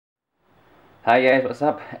Hi guys, what's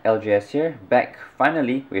up? LGS here, back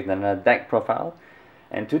finally with another deck profile.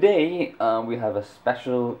 And today we have a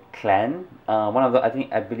special clan. One of the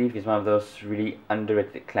I believe is one of those really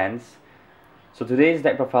underrated clans. So today's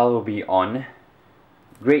deck profile will be on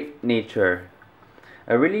Great Nature,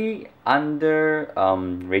 a really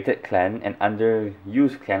rated clan and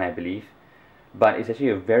underused clan, I believe. But it's actually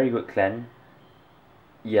a very good clan.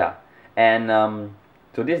 Yeah, and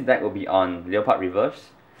so this deck will be on Leopard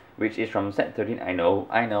Reverse, which is from set 13. I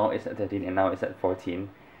know it's at 13 and now it's at 14,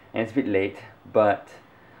 and it's a bit late, but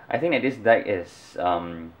I think that this deck is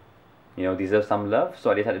deserves some love,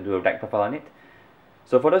 so I decided to do a deck profile on it.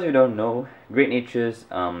 So for those who don't know, Great Nature's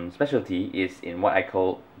specialty is in what I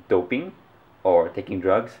call doping or taking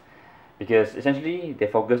drugs, because essentially they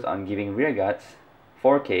focus on giving rearguards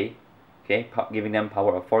 4k, okay, giving them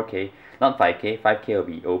power of 4k, not 5k. 5k will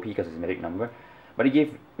be OP because it's a magic number, but they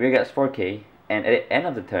give rearguards 4k, and at the end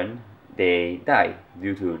of the turn they die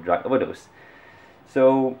due to drug overdose.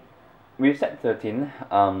 So with set 13,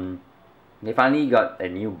 they finally got a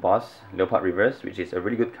new boss, Leopard Reverse, which is a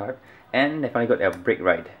really good card, and they finally got a Break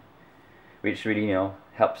Ride, which really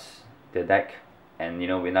helps the deck. And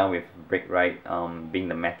with Break Ride being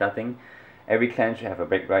the meta thing, every clan should have a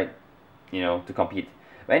Break Ride to compete.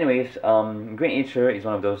 But anyways, Great Nature is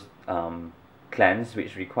one of those clans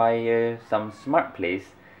which require some smart plays,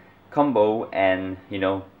 combo, and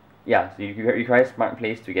yeah, so you require smart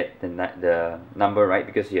plays to get the number right,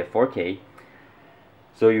 because you have 4k.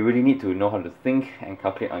 So you really need to know how to think and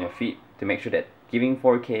calculate on your feet to make sure that giving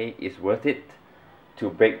 4k is worth it to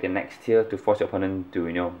break the next tier, to force your opponent to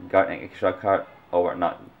guard an extra card or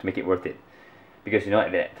whatnot, to make it worth it, because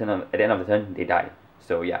at the end of the turn they die.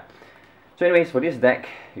 So yeah. So anyways, for this deck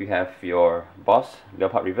you have your boss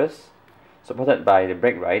Leopard Reverse, supported by the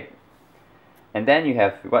Break Ride, and then you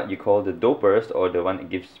have what you call the dopers, or the one that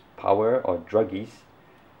gives power, or druggies,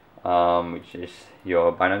 which is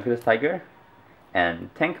your Binoculars Tiger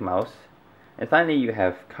and Tank Mouse. And finally you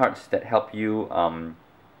have cards that help you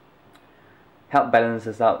help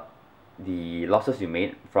balances out the losses you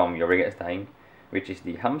made from your rearguards dying, which is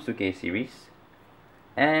the Hamsuke series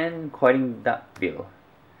and Quieting Duckbill.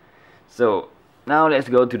 So now let's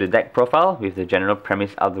go to the deck profile with the general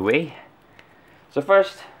premise out of the way. So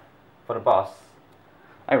first, for the boss,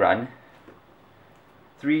 I run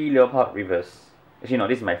 3 Leopard Reverse. Actually no,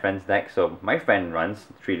 this is my friend's deck, so my friend runs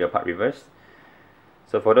 3 Leopard Reverse.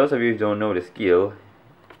 So for those of you who don't know the skill,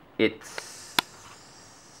 his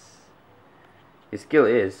skill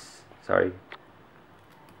is,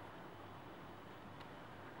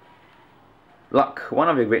 lock one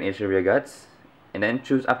of your Great Nature rearguards, and then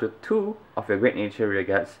choose up to 2 of your Great Nature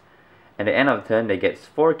rearguards. At the end of the turn, they gets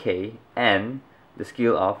 4k, and the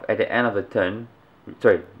skill of at the end of the turn,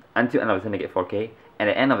 until end of the turn they get 4k. At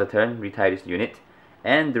the end of the turn, retire this unit,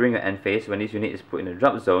 and during your end phase, when this unit is put in the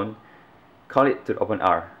drop zone, call it to the open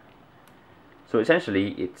R. So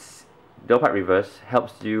essentially, it's Leopard Reverse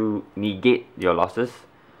helps you negate your losses.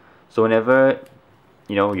 So whenever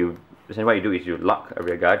essentially what you do is you lock a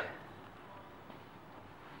rearguard.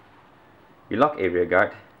 You lock a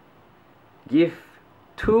rearguard, give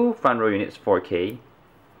 2 front row units 4k,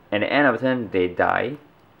 and at the end of the turn they die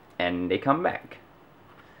and they come back.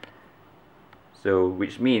 So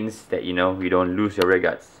which means that you don't lose your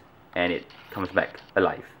rearguards and it comes back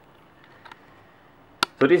alive.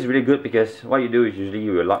 So this is really good, because what you do is usually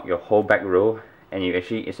you will lock your whole back row, and you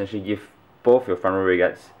actually essentially give both your front row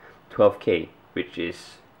rearguards 12k, which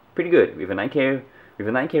is pretty good. With a 9k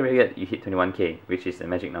rearguard you hit 21k, which is a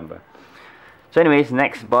magic number. So anyways,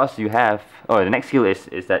 next boss you have, the next skill is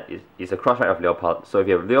a cross ride of Leopard. So if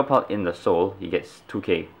you have Leopard in the soul, he gets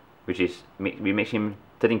 2k, which makes him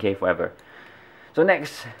 13k forever. So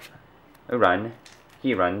next,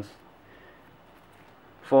 he runs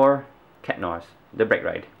 4 Katnors, the Break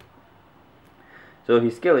Ride. So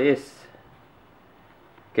his skill is,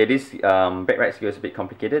 this Break Ride skill is a bit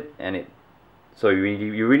complicated, and so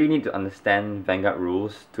you really need to understand Vanguard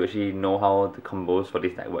rules to actually know how the combos for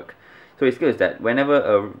this deck work. So his skill is that whenever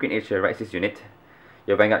a Great Nature rides this unit,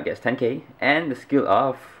 your Vanguard gets 10k, and the skill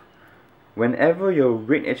of whenever your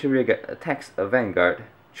Great Nature rearguard attacks a Vanguard,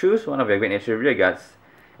 choose one of your Great Nature rearguards,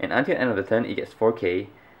 and until the end of the turn it gets 4k,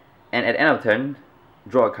 and at the end of the turn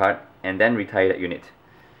draw a card and then retire that unit.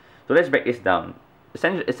 So let's break this down.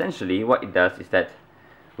 Essentially what it does is that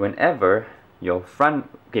whenever your front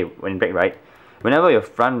whenever your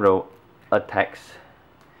front row attacks,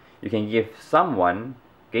 you can give someone,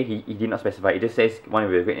 he did not specify, it just says one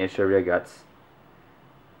of your Great Nature rearguards,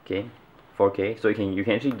 4k, so you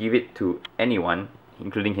can actually give it to anyone,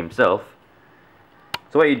 including himself.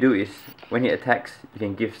 So what you do is, when he attacks, you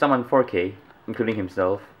can give someone 4k, including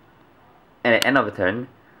himself, and at the end of the turn,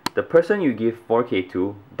 the person you give 4k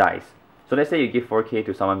to dies. So let's say you give 4k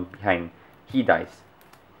to someone behind, he dies.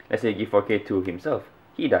 Let's say you give 4k to himself,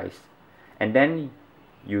 he dies. And then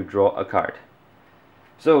you draw a card.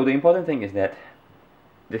 So the important thing is that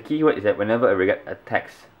the keyword is that whenever a Vanguard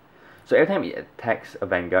attacks, so every time it attacks a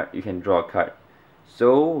Vanguard, you can draw a card.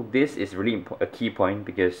 So this is really a key point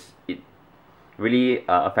because it really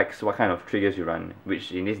affects what kind of triggers you run,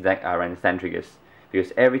 which in this deck are run stand triggers.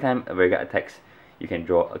 Because every time a Vanguard attacks, you can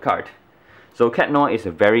draw a card. So Cat Noir is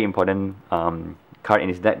a very important card in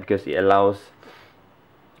this deck because it allows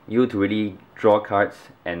you to really draw cards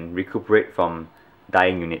and recuperate from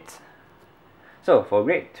dying units. So for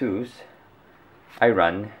grade 2s, I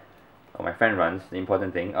run, or my friend runs, the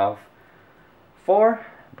important thing of 4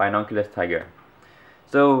 Binoculars Tiger.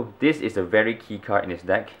 So this is a very key card in this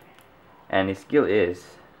deck, and its skill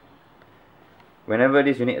is, whenever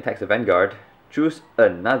this unit attacks a Vanguard, choose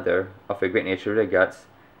another of your Great Nature Regards,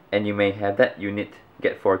 and you may have that unit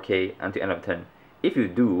get 4k until end of turn. If you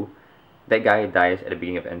do, that guy dies at the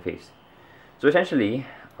beginning of end phase. So essentially,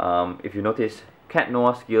 if you notice, Cat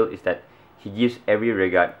Noir's skill is that he gives every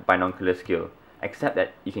Regard Binocular skill, except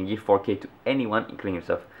that you can give 4k to anyone, including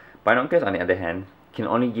himself. Binoculars, on the other hand, can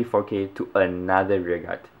only give 4k to another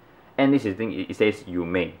Regard. And this is the thing, it says you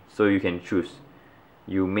may, so you can choose.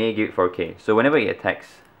 You may give it 4k. So whenever it attacks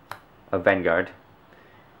a Vanguard,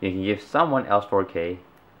 you can give someone else 4k,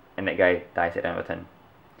 and that guy dies at the end of turn.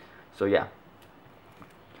 So yeah.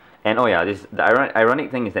 And oh yeah, the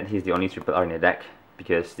ironic thing is that he's the only triple R in the deck,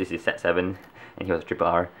 because this is set 7 and he was a triple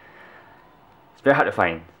R. It's very hard to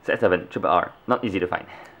find. Set 7, triple R, not easy to find.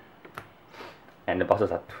 And the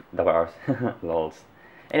bosses are double Rs. Lols.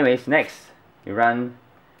 Anyways, next we run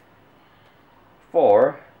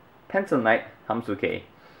 4 Pencil Knight Hamsuke.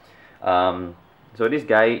 So this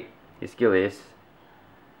guy, his skill is,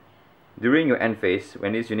 during your end phase,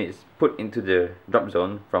 when this unit is put into the drop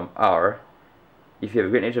zone from R, if you have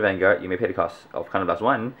a Great Nature Vanguard, you may pay the cost of counter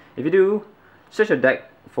 +1. If you do, search your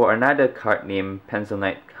deck for another card named Pencil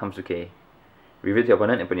Knight Hamsuke. Reveal to your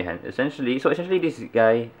opponent and put in your hand. Essentially, this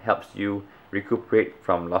guy helps you recuperate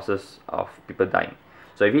from losses of people dying.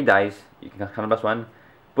 So if he dies, you can counter +1,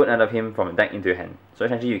 put another of him from the deck into your hand. So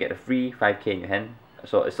essentially, you get a free 5k in your hand.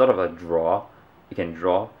 So it's sort of a draw. You can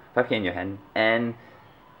draw 5k in your hand, and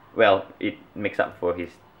well, it makes up for his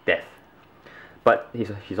death. But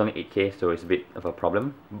he's only 8k, so it's a bit of a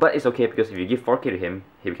problem. But it's okay because if you give 4k to him,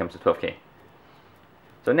 he becomes a 12k.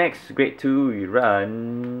 So next, grade 2, we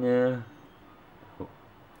run...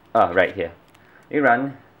 right here. We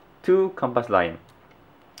run 2 Compass Lion.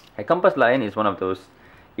 A Compass Lion is one of those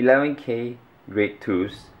 11k grade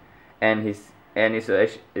 2s, and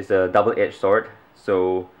it's a double-edged sword.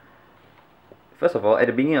 So first of all, at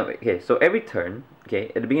the beginning of so every turn,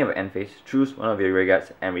 at the beginning of an end phase, choose one of your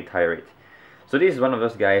regards and retire it. So this is one of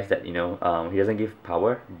those guys that, you know, he doesn't give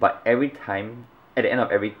power, but every time, at the end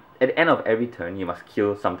of every turn, you must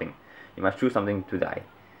kill something. You must choose something to die.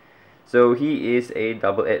 So he is a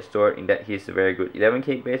double-edged sword in that he's very good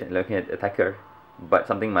 11k base and 11k attacker, but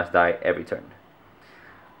something must die every turn.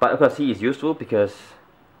 But of course, he is useful because,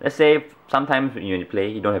 let's say, sometimes when you play,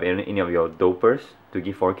 you don't have any of your dopers to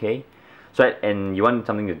give 4k. So and you want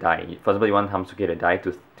something to die. For example, you want Hamsuke to die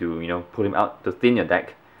to you know, pull him out to thin your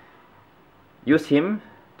deck. Use him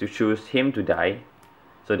to choose him to die,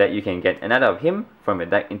 so that you can get another of him from your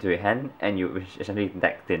deck into your hand, and you essentially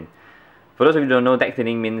deck thin. For those of you who don't know, deck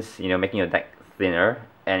thinning means, you know, making your deck thinner.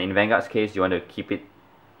 And in Vanguard's case, you want to keep it,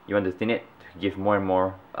 you want to thin it to give more and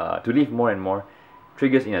more, to leave more and more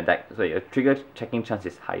triggers in your deck, so your trigger checking chance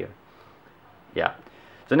is higher. Yeah.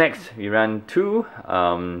 So next we run 2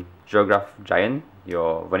 Geograph Giant,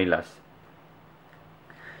 your vanillas.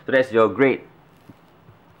 So that's your grade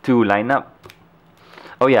 2 lineup.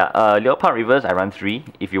 Oh yeah, Leopard Reverse I run 3.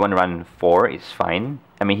 If you want to run 4, it's fine.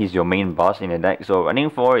 I mean, he's your main boss in the deck, so running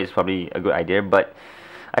 4 is probably a good idea, but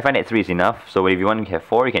I find that 3 is enough. So if you want to have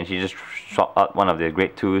 4, you can actually just swap out one of the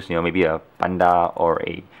grade 2s, you know, maybe a Panda or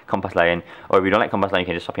a Compass Lion. Or if you don't like Compass Lion, you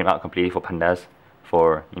can just swap him out completely for Pandas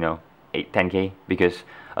for, you know, 10k, because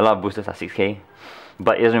a lot of boosters are 6k.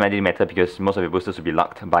 But it doesn't really matter because most of your boosters will be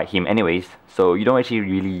locked by him anyways, so you don't actually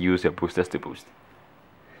really use your boosters to boost.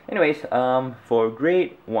 Anyways, for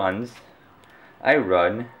grade 1s, I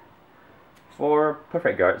run 4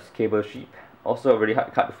 Perfect Guards Cable Sheep. Also a really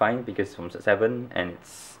hard card to find because it's from set 7 and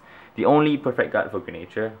it's the only Perfect Guard for Great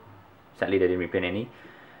Nature. Sadly, they didn't reprint any.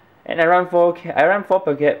 And I run 4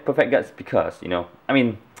 Perfect Guards because, you know, I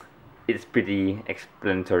mean, it's pretty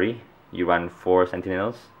explanatory. You run 4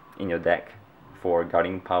 Sentinels in your deck for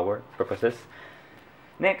guarding power purposes.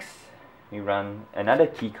 Next, we run another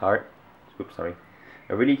key card. Oops, sorry.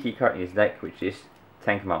 A really key card in his deck, which is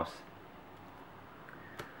Tank Mouse.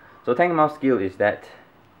 So Tank Mouse skill is that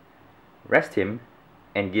rest him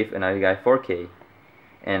and give another guy 4k,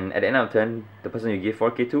 and at the end of turn, the person you give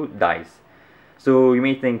 4k to dies. So you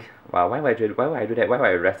may think, wow, why would I do that? Why would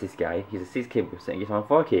I rest this guy? He's a 6k booster and give someone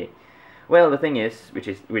 4k. Well, the thing is, which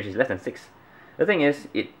is less than 6. The thing is,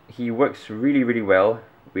 he works really well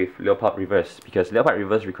with Leopard Reverse, because Leopard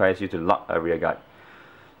Reverse requires you to lock a rear guard.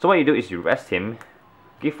 So what you do is you rest him,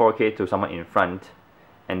 give 4k to someone in front,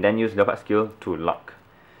 and then use Leopard skill to lock.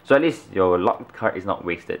 So at least your locked card is not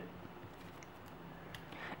wasted.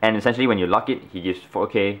 And essentially when you lock it, he gives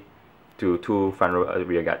 4k to 2 front row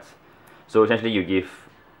rear guards. So essentially you give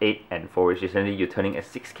 8 and 4, which is essentially you're turning a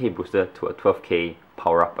 6k booster to a 12k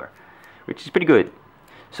power upper, which is pretty good.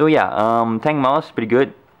 So yeah, Tank Mouse, pretty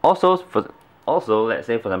good. Also, let's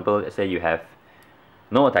say for example, let's say you have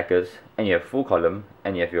no attackers and you have full column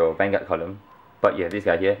and you have your Vanguard column, but you have this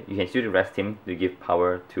guy here, you can still rest him to give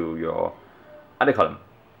power to your other column.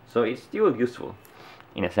 So it's still useful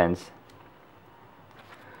in a sense.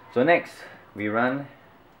 So next we run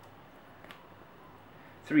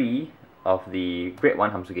 3 of the grade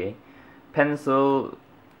 1 Hamsuke, Pencil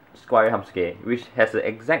Squire Hamsuke, which has the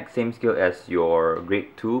exact same skill as your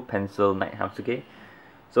grade 2 Pencil Knight Hamsuke.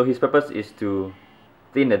 So his purpose is to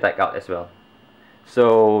thin the deck out as well.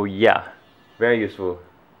 So yeah, very useful.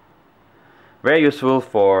 Very useful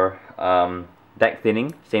for deck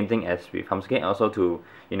thinning, same thing as with Hamsuke, and also to,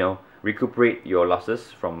 you know, recuperate your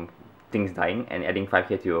losses from things dying and adding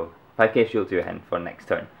 5k shield to your hand for next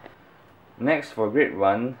turn. Next, for grade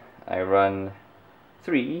 1, I run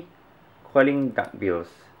 3 Coiling Dark Bills.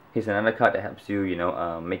 Here's another card that helps you,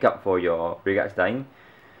 make up for your rearguards dying.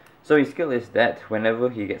 So his skill is that whenever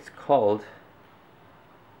he gets called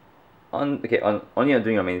only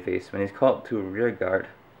during your main phase, when he's called to rearguard,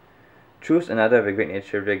 choose another of your great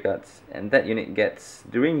nature rearguards, and that unit gets,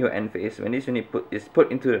 during your end phase, when this unit is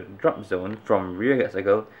put into the drop zone from rearguard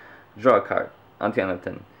cycle, draw a card until end of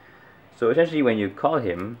turn. So essentially when you call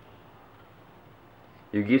him,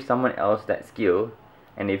 you give someone else that skill,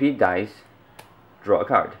 and if he dies, draw a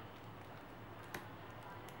card.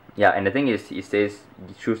 Yeah, and the thing is, it says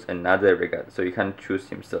you choose another rearguard, so you can't choose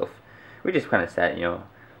himself, which is kind of sad,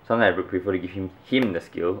 Sometimes I would prefer to give him the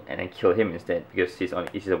skill and then kill him instead, because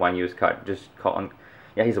he's a one use card. Just call on,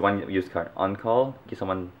 yeah, he's a one use card. On call, give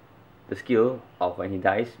someone the skill of when he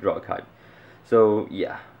dies, draw a card. So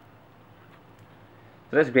yeah,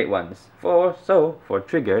 so that's great ones. For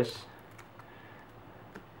triggers,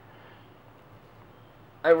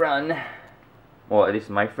 I run, or at least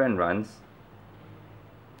my friend runs,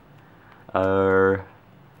 7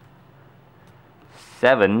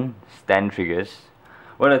 stand triggers.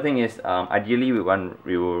 Well, the thing is, ideally we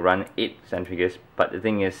will run 8 stand triggers, but the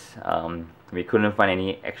thing is, we couldn't find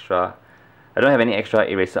any extra. I don't have any extra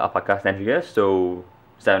Eraser Alpaca stand triggers, so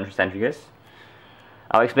 7 stand triggers.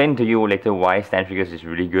 I'll explain to you later why stand triggers is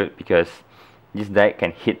really good, because this deck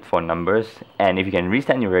can hit for numbers, and if you can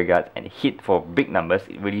restand your rearguard and hit for big numbers,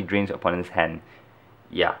 it really drains your opponent's hand.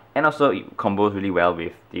 Yeah, and also it combos really well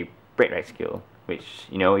with the Break Right skill, which,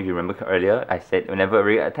 if you remember earlier, I said whenever a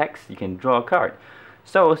rearguard attacks, you can draw a card.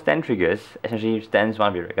 So stand triggers essentially stands one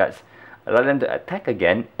of your rearguards, allow them to attack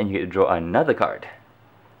again, and you get to draw another card.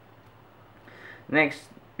 Next,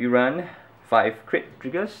 we run 5 crit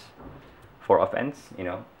triggers for offense.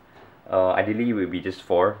 Ideally it will be just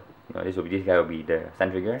 4. This guy will be the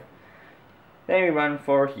stand trigger. Then we run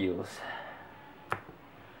 4 heals,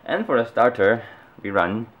 and for the starter, we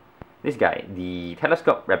run this guy, the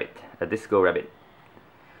Telescope Rabbit, the Disco Rabbit.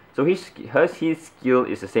 So his skill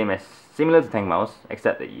is the similar to Tank Mouse,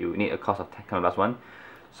 except that you need a cost of counter +1.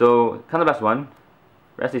 So counter +1,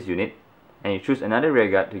 rest this unit, and you choose another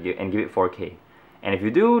rearguard to give it 4k. And if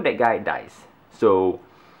you do, that guy dies. So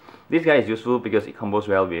this guy is useful because it combos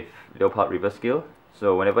well with Leopard Reverse skill.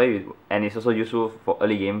 So and it's also useful for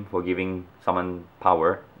early game for giving someone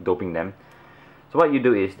power, doping them. So what you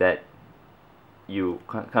do is that you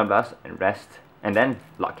counter blast and rest, and then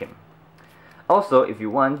lock him. Also, if you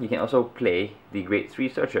want, you can also play the grade 3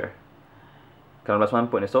 Searcher. Counter +1,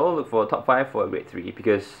 put in a soul, look for top 5 for a grade 3,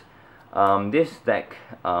 because this deck,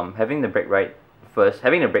 having the break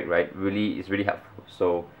right really is really helpful.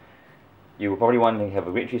 So you will probably want to have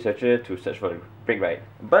a grade 3 Searcher to search for the break right.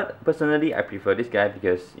 But personally, I prefer this guy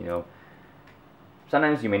because,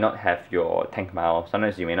 sometimes you may not have your Tank Mouse,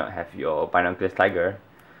 sometimes you may not have your Binoculars Tiger.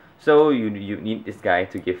 So you need this guy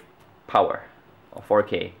to give power of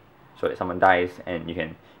 4k, so that someone dies and you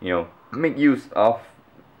can, make use of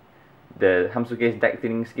the Hamsuke's deck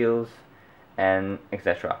thinning skills and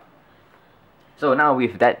etc. So now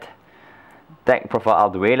with that deck profile out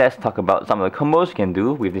of the way, let's talk about some of the combos you can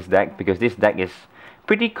do with this deck, because this deck is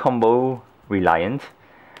pretty combo reliant.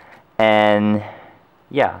 And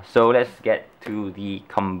yeah, so let's get to the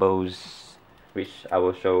combos, which I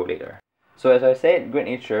will show later. So as I said, Great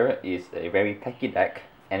Nature is a very techy deck,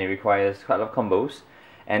 and it requires quite a lot of combos.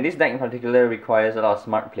 And this deck in particular requires a lot of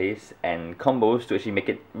smart plays and combos to actually make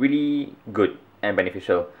it really good and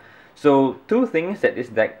beneficial. So two things that this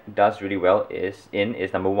deck does really well is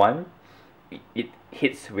number one, it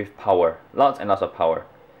hits with power, lots and lots of power.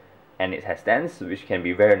 And it has stands, which can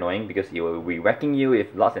be very annoying because it will be whacking you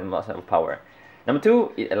with lots and lots of power. Number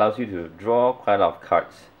two, it allows you to draw quite a lot of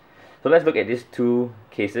cards. So let's look at these two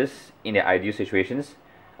cases in the ideal situations.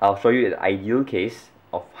 I'll show you the ideal case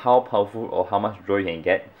of how powerful or how much draw you can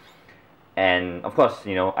get. And of course,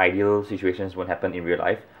 you know, ideal situations won't happen in real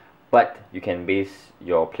life, but you can base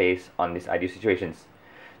your plays on these ideal situations.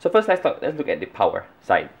 So first, let's look at the power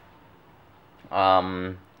side.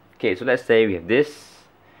 Okay, so let's say we have this,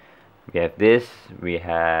 we have this, we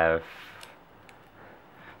have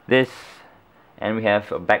this, and we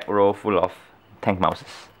have a back row full of tank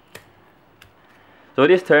mouses. So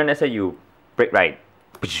this turn, let's say you break right,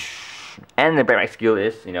 and the break right skill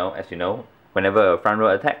is, you know, as you know, whenever a front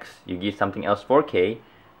row attacks, you give something else 4k,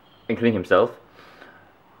 including himself,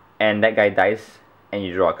 and that guy dies, and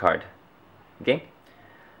you draw a card. Okay.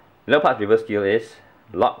 Leopard's reverse skill is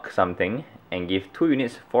lock something and give 2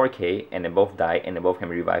 units 4k, and they both die, and they both can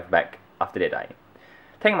be revived back after they die.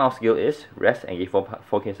 Tank mouse skill is rest and give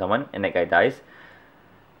 4k someone, and that guy dies.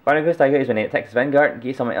 Vanguard Tiger is when it attacks Vanguard,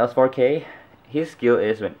 give someone else 4k. His skill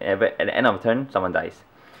is whenever at the end of the turn someone dies.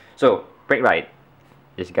 So break right,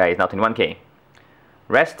 this guy is now 21k.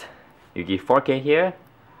 Rest, you give 4k here.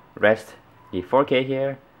 Rest, give 4k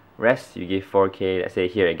here. Rest, you give 4k, let's say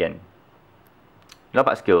here again.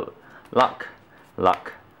 Leopard skill, lock,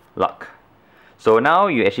 lock, lock. So now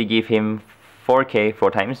you actually give him 4k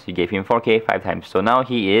 4 times, you gave him 4k 5 times. So now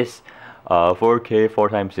he is 4k 4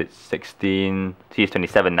 times, it's 16, he's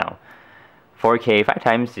 27 now. 4k 5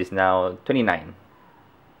 times is now 29.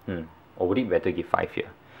 Or would it be better to give 5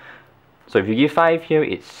 here? So if you give 5 here,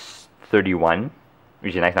 it's 31,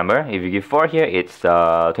 which is a nice number. If you give 4 here, it's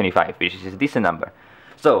 25, which is a decent number.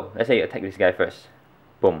 So let's say you attack this guy first.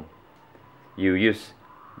 Boom. You use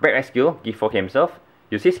break right skill, give 4k himself.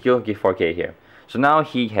 Use his skill, give 4k here. So now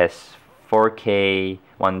he has 4k,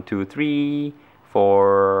 1, 2, 3,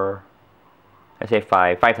 4, let's say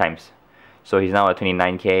 5 times. So he's now at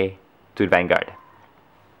 29k to the Vanguard.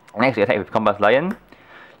 Next we attack with Combat Lion.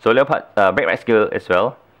 So Leopard, break right skill as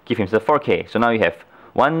well, give himself 4k. So now you have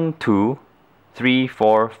 1, 2, 3,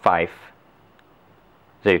 4, 5.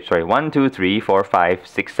 Sorry, 1, 2, 3, 4, 5,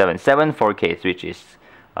 6, 7. 7 4ks, which is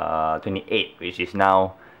 28, which is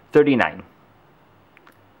now 39.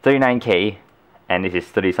 39k, and this is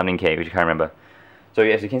 30 something k, which I can't remember. So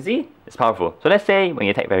as you can see, it's powerful. So let's say when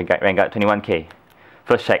you attack Vanguard 21k.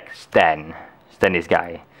 First check, stand this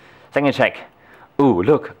guy. Second check, ooh,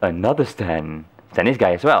 look, another stand this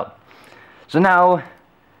guy as well. So now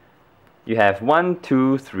you have 1,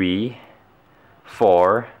 2, 3,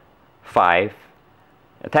 4, 5.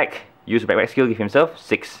 Attack, use break right skill, give himself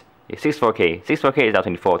 6. 6 4k. 6 4k is now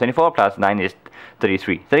 24. 24 plus 9 is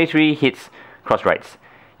 33. 33 hits cross rights.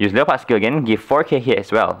 Use Leopard skill again, give 4k here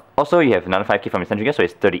as well. Also, you have another 5k from his trigger, so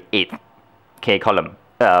it's 38k column,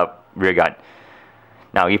 rear guard.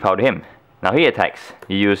 Now give power to him. Now he attacks.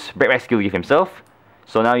 You use break right skill, give himself.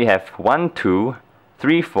 So now you have 1, 2,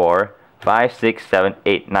 3, 4, 5, 6, 7,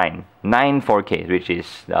 8, 9. 9 4ks, which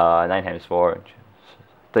is 9 times 4,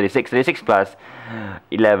 36. 36 plus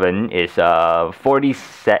 11 is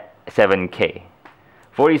 47k.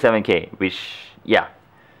 47k, which, yeah.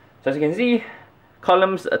 So as you can see,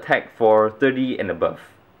 columns attack for 30 and above.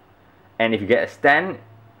 And if you get a stand,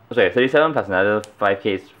 sorry, 37 plus another 5k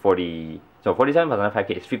is 40. So 47 plus another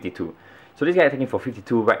 5k is 52. So this guy is attacking for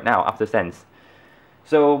 52 right now after stands.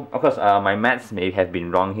 So of course my maths may have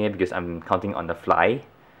been wrong here because I'm counting on the fly.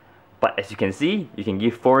 But as you can see, you can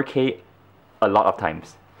give 4k a lot of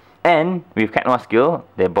times. And with Cat Noir skill,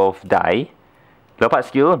 they both die. Leopard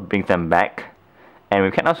skill brings them back. And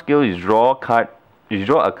with Cat Noir skill, you draw a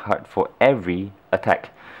card for every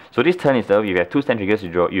attack. So this turn itself, if you have 2 stand triggers,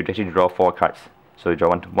 you actually draw 4 cards. So you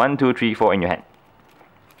draw 1, 2, 3, 4 in your hand.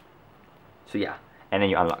 So yeah, and then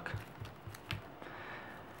you unlock.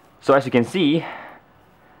 So as you can see,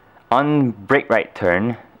 on break right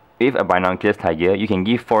turn, with a Binoculars Tiger, you can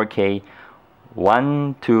give 4k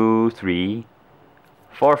 1, 2, 3,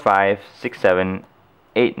 4, 5, 6, 7,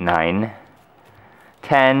 8, 9,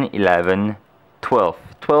 10, 11, 12.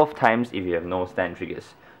 12 times if you have no stand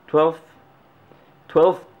triggers. 12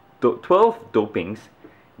 12 dopings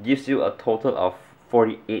gives you a total of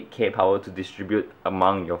 48k power to distribute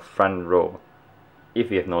among your front row if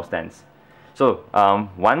you have no stance. So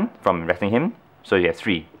 1 from resting him, so you have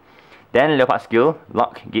 3. Then Leopard skill,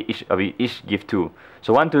 lock, each give 2.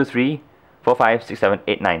 So 1, 2, 3, 4, 5, 6, 7,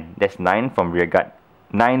 8, 9. That's 9 from rear guard.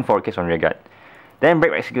 9 4Ks from rear guard. Then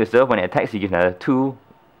break right skill itself, when it attacks, you give another 2.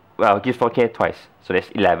 Well, it gives 4K twice. So that's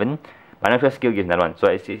 11. Manipulate skill gives another 1. So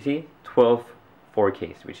as you see, 12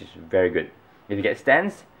 4Ks, which is very good. If you get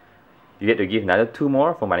stance, you get to give another 2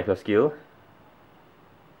 more for manipulate skill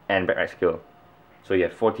and break right skill. So you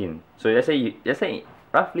have 14. So let's say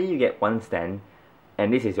roughly you get 1 stand,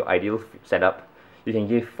 and this is your ideal setup. You can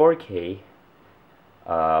give 4K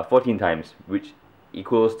 14 times, which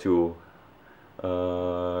equals to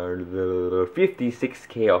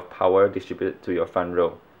 56k of power distributed to your front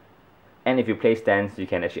row. And if you play stance, you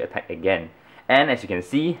can actually attack again. And as you can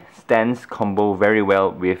see, stance combo very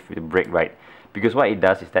well with the break right, because what it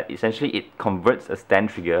does is that essentially it converts a stand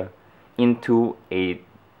trigger into a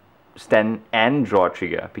stand and draw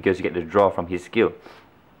trigger, because you get the draw from his skill.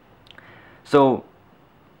 So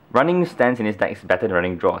running stance in his deck is better than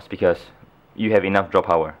running draws, because you have enough draw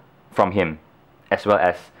power from him, as well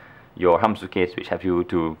as your Hamsukes, which help you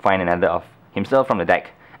to find another of himself from the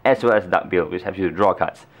deck, as well as Dark Bill, which helps you to draw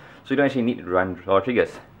cards. So you don't actually need to run draw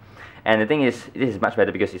triggers. And the thing is, this is much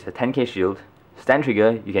better because it's a 10k shield. Stand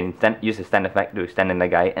trigger, you can use the stand effect to stand in the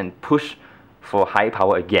guy and push for high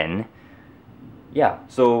power again. Yeah,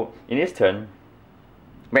 so in this turn,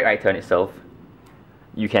 break right turn itself,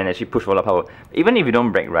 you can actually push for a lot of power. Even if you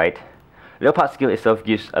don't break right, Leopard skill itself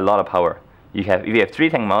gives a lot of power. If you have 3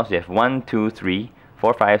 tank mouse, you have 1, 2, 3,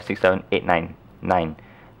 4, 5, 6, 7, 8, 9.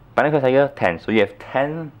 Pineapple Tiger, 10. So you have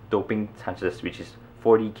 10 doping chances, which is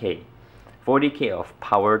 40k. 40k of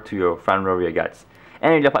power to your front row rear guards.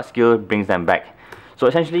 And your Leopard skill brings them back. So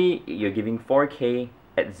essentially, you're giving 4k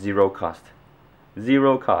at 0 cost.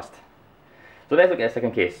 0 cost. So let's look at the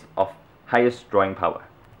second case of highest drawing power.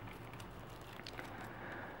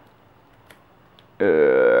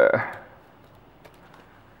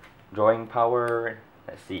 Drawing power,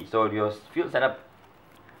 let's see. So your field setup,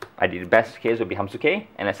 I did the best case would be Hamsuke,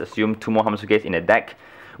 and let's assume 2 more Hamsukes in the deck,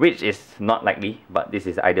 which is not likely, but this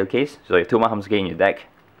is the ideal case. So you have 2 more Hamsuke in your deck.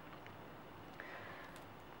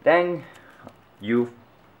 Then you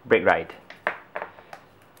break right.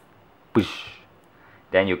 Push.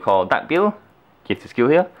 Then you call Dark Bill, give the skill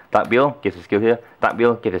here. Dark Bill, give the skill here. Dark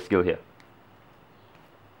Bill, give the skill here.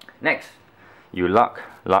 Next, you lock,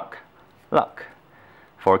 lock, lock.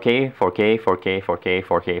 4k, 4k, 4k, 4k,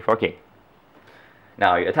 4k, 4k.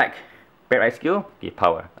 Now you attack. Break right skill, give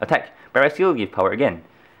power. Attack. Break right skill, give power again.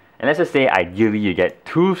 And let's just say ideally you get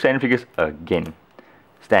 2 stand triggers again.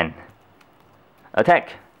 Stand.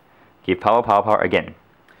 Attack. Give power, power, power again.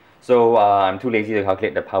 So I'm too lazy to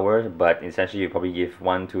calculate the power, but essentially you probably give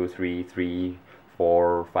 1, 2, 3, 3,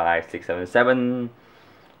 4, 5, 6, 7, 7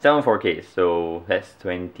 4Ks. So that's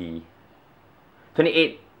 20,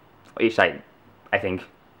 28 for each side, I think.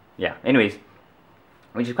 Yeah, anyways,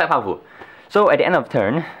 which is quite powerful. So at the end of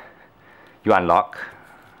turn, you unlock,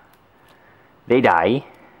 they die,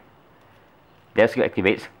 their skill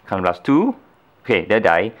activates, counter blast 2, okay, they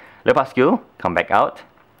die, Leopard skill, come back out,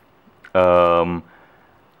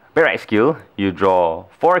 break right skill, you draw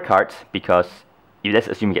 4 cards because, let's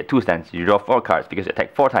assume you get 2 stands, you draw 4 cards because you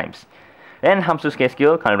attack 4 times. Then Hamsuke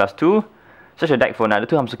skill, counter blast 2, search your deck for another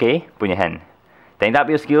 2 Hamsuke, put in your hand. Then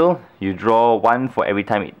W skill, you draw 1 for every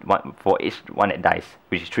time, for each one that dies,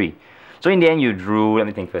 which is 3. So in the end, you drew, let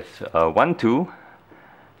me think first, 1, 2,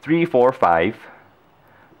 3, 4, 5,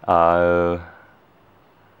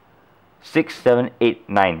 6, 7, 8,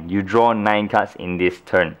 9. You draw 9 cards in this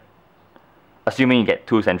turn, assuming you get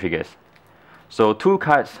 2 stand triggers. So 2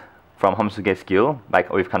 cards from Hamsuke skill,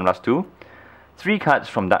 like with Canvas 2, 3 cards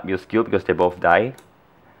from Dark Bill skill because they both die,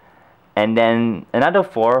 and then another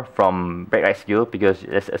 4 from Break Right skill because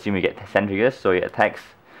let's assume you get stand triggers, so it attacks.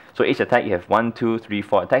 So each attack you have 1, 2, 3,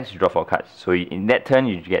 4 attacks, you draw 4 cards. So in that turn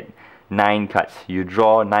you get 9 cards. You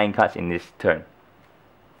draw 9 cards in this turn.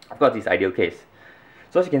 Of course, this is ideal case.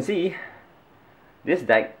 So as you can see, this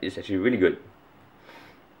deck is actually really good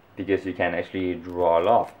because you can actually draw a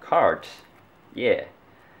lot of cards. Yeah.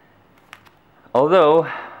 Although,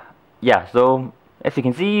 yeah, so as you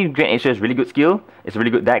can see, Great Asia is really good skill. It's a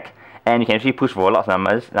really good deck, and you can actually push for lots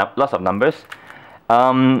of numbers.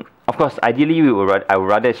 Of course, ideally, I would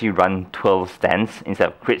rather actually run 12 stands instead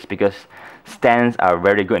of crits, because stands are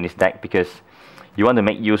very good in this deck because you want to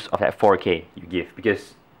make use of that 4k you give,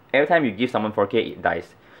 because every time you give someone 4k, it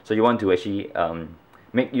dies. So you want to actually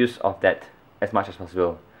make use of that as much as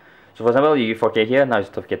possible. So for example, you 4K here, now it's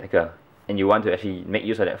 12K attacker, and you want to actually make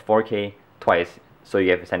use of that 4K twice, so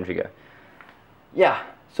you have a sand trigger. Yeah,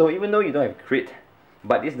 so even though you don't have crit,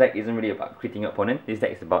 but this deck isn't really about critting your opponent. This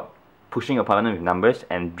deck is about pushing your opponent with numbers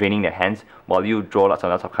and draining their hands while you draw lots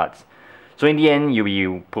and lots of cards. So in the end, you'll be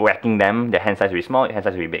whacking them, their hand size will be small, your hand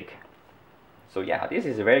size will be big. So yeah, this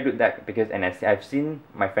is a very good deck because, and I've seen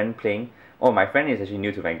my friend playing. Oh, my friend is actually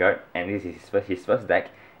new to Vanguard, and this is his first deck,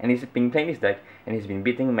 and he's been playing this deck, and he's been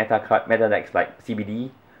beating meta decks like CBD,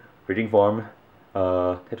 Raging Form,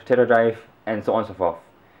 Tetra Drive, and so on and so forth.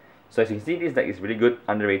 So as you can see, this deck is really good,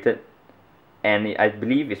 underrated, and I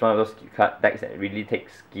believe it's one of those card decks that really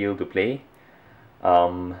takes skill to play.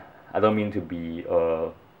 I don't mean to be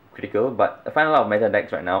critical, but I find a lot of meta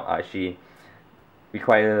decks right now are actually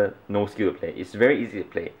require no skill to play. It's very easy to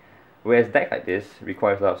play, whereas deck like this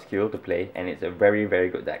requires a lot of skill to play, and it's a very, very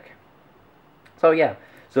good deck. So yeah,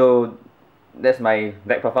 so that's my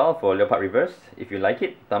deck profile for Leopard Reverse. If you like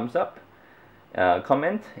it, thumbs up,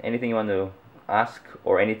 comment anything you want to ask,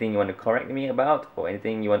 or anything you want to correct me about, or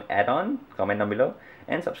anything you want to add on, comment down below,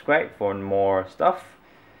 and subscribe for more stuff.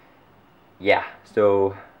 Yeah,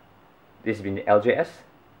 so this has been LJS.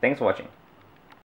 Thanks for watching.